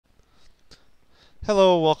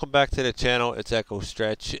Hello, welcome back to the channel. It's Echo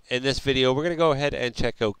Stretch. In this video, we're going to go ahead and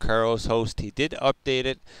check out Karo's host. He did update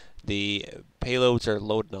it. The payloads are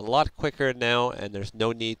loading a lot quicker now, and there's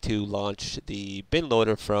no need to launch the bin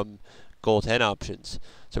loader from GoldHEN options.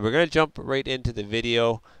 So we're going to jump right into the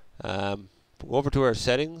video. Go over to our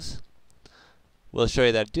settings. We'll show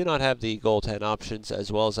you that I do not have the GoldHEN options,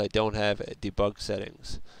 as well as I don't have debug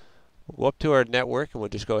settings. We'll go up to our network, and we'll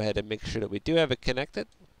just go ahead and make sure that we do have it connected.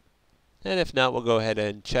 And if not, we'll go ahead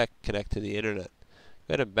and check connect to the internet.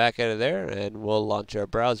 Go ahead and back out of there, and we'll launch our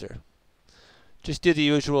browser. Just do the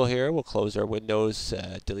usual here. We'll close our windows,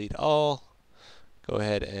 delete all. Go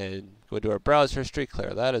ahead and go into our browser history,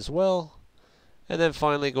 clear that as well. And then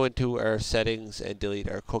finally go into our settings and delete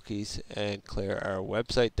our cookies and clear our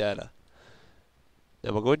website data.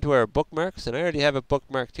 Now we'll go into our bookmarks, and I already have it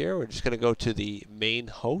bookmarked here. We're just going to go to the main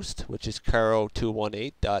host, which is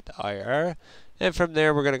Karo218.ir. And from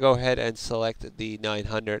there, we're going to go ahead and select the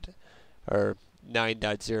 900 or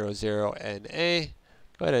 9.00NA.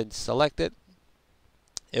 Go ahead and select it.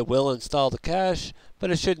 It will install the cache, but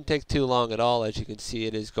it shouldn't take too long at all. As you can see,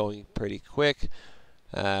 it is going pretty quick.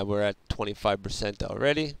 We're at 25%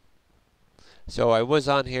 already. So I was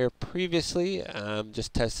on here previously,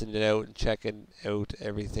 just testing it out and checking out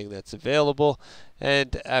everything that's available.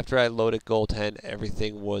 And after I loaded GoldHEN,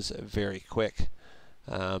 everything was very quick.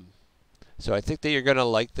 So I think that you're going to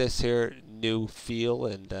like this here new feel,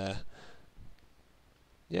 and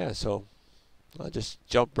yeah, so I'll just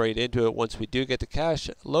jump right into it once we do get the cache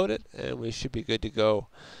loaded, and we should be good to go.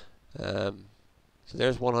 So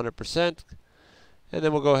there's 100%, and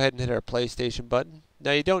then we'll go ahead and hit our PlayStation button.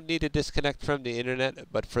 Now you don't need to disconnect from the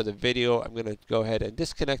internet, but for the video I'm going to go ahead and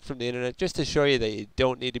disconnect from the internet just to show you that you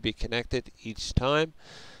don't need to be connected each time.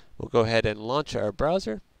 We'll go ahead and launch our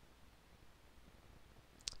browser.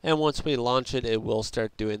 And once we launch it, it will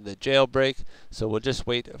start doing the jailbreak. So we'll just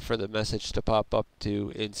wait for the message to pop up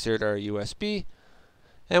to insert our USB.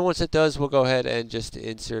 And once it does, we'll go ahead and just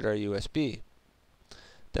insert our USB.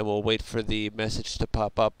 Then we'll wait for the message to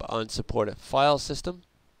pop up unsupported file system.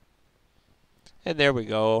 And there we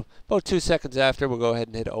go. About 2 seconds after, we'll go ahead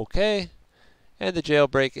and hit OK. And the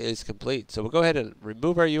jailbreak is complete. So we'll go ahead and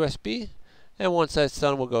remove our USB. And once that's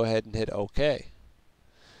done, we'll go ahead and hit OK.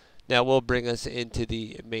 Now we'll bring us into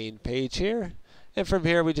the main page here, and from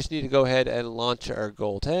here we just need to go ahead and launch our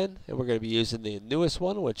GoldHEN, and we're going to be using the newest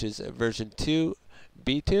one, which is version 2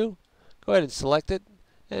 B2. Go ahead and select it,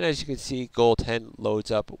 and as you can see, GoldHEN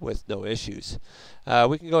loads up with no issues.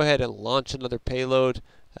 We can go ahead and launch another payload.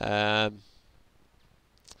 Let's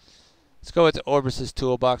go with Orbis's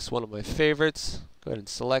Toolbox, one of my favorites. Go ahead and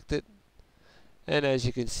select it, and as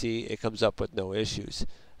you can see, it comes up with no issues.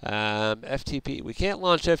 FTP, we can't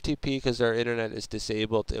launch FTP because our internet is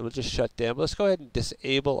disabled. It will just shut down. Let's go ahead and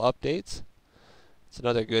disable updates. It's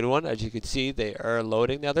another good one. As you can see, they are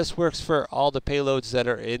loading. Now this works for all the payloads that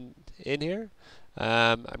are in here.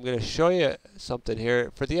 I'm going to show you something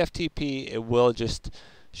here. For the FTP, it will just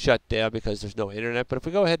shut down because there's no internet. But if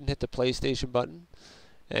we go ahead and hit the PlayStation button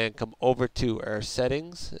and come over to our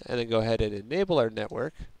settings and then go ahead and enable our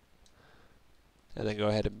network, and then go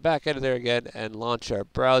ahead and back out of there again and launch our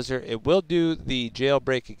browser. It will do the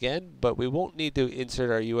jailbreak again, but we won't need to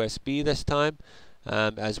insert our USB this time,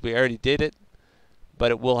 as we already did it,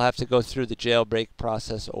 but it will have to go through the jailbreak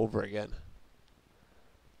process over again.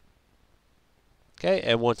 Okay,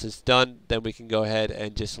 and once it's done, then we can go ahead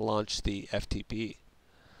and just launch the FTP.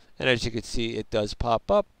 And as you can see, it does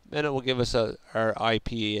pop up, and it will give us our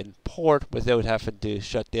IP and port without having to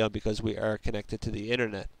shut down because we are connected to the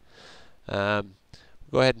internet.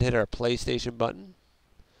 Go ahead and hit our PlayStation button,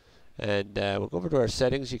 and we'll go over to our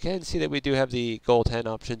settings. You can see that we do have the GoldHEN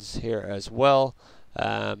options here as well.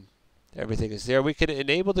 Everything is there. We can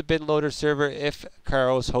enable the bin loader server if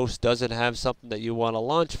Karo's host doesn't have something that you want to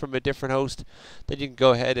launch from a different host. Then you can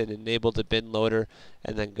go ahead and enable the bin loader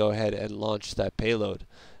and then go ahead and launch that payload.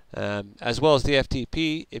 As well as the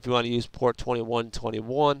FTP, if you want to use port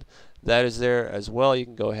 2121, that is there as well. You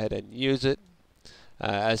can go ahead and use it.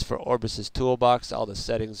 As for Orbis's Toolbox, all the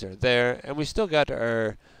settings are there, and we still got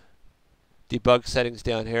our debug settings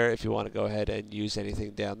down here if you want to go ahead and use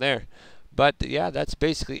anything down there. But yeah, that's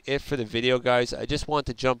basically it for the video, guys. I just want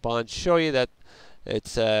to jump on, show you that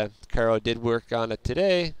it's Karo did work on it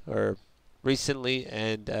today or recently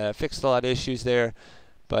and fixed a lot of issues there.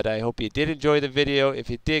 But I hope you did enjoy the video. If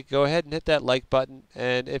you did, go ahead and hit that like button,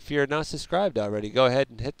 and if you're not subscribed already, go ahead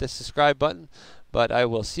and hit the subscribe button. But I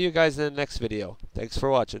will see you guys in the next video. Thanks for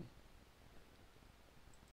watching.